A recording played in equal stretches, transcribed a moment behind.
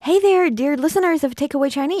Hey there, dear listeners of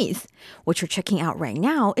Takeaway Chinese. What you're checking out right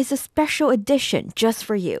now is a special edition just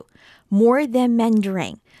for you. More Than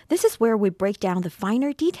Mandarin. This is where we break down the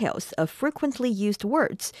finer details of frequently used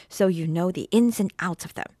words so you know the ins and outs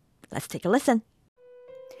of them. Let's take a listen.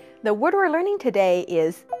 The word we're learning today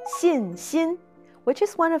is 信心, which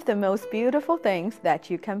is one of the most beautiful things that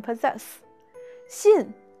you can possess.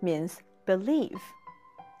 信 means believe.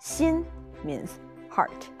 心 means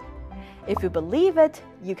heart. If you believe it,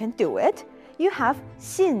 you can do it. You have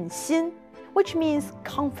信心, which means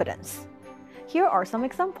confidence. Here are some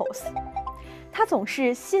examples. 他总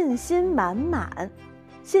是信心满满.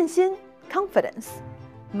 信心 confidence.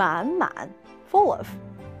 满满 full of.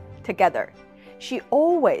 Together, she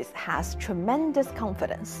always has tremendous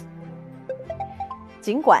confidence.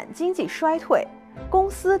 尽管经济衰退，公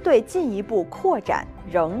司对进一步扩展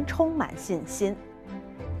仍充满信心。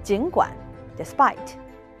尽管 despite.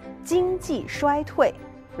 经济衰退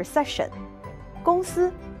recession. 公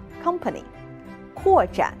司 company. 扩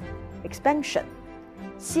展 expansion.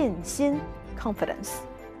 信心 confidence.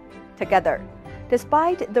 Together,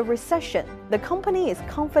 despite the recession, the company is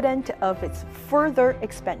confident of its further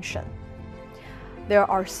expansion. There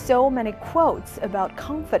are so many quotes about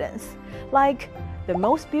confidence, like, the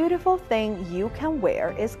most beautiful thing you can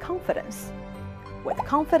wear is confidence. With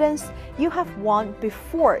confidence, you have won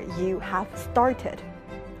before you have started.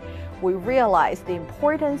 We realize the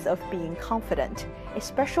importance of being confident,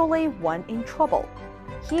 especially when in trouble.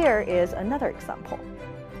 Here is another example.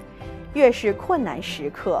 越是困难时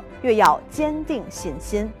刻，越要坚定信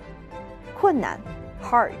心。困难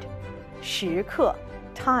hard. 时刻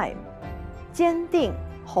time. 坚定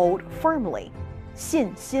hold firmly.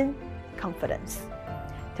 信心 confidence.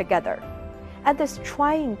 Together, at this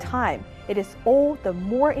trying time, it is all the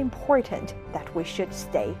more important that we should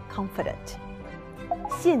stay confident.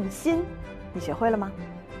 信心，你学会了吗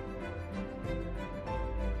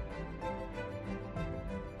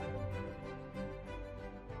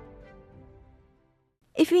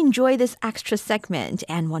？If you enjoy this extra segment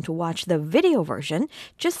and want to watch the video version,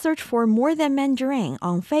 just search for More Than Mandarin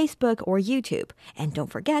on Facebook or YouTube. And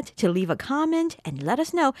don't forget to leave a comment and let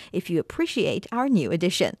us know if you appreciate our new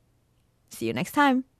edition. See you next time.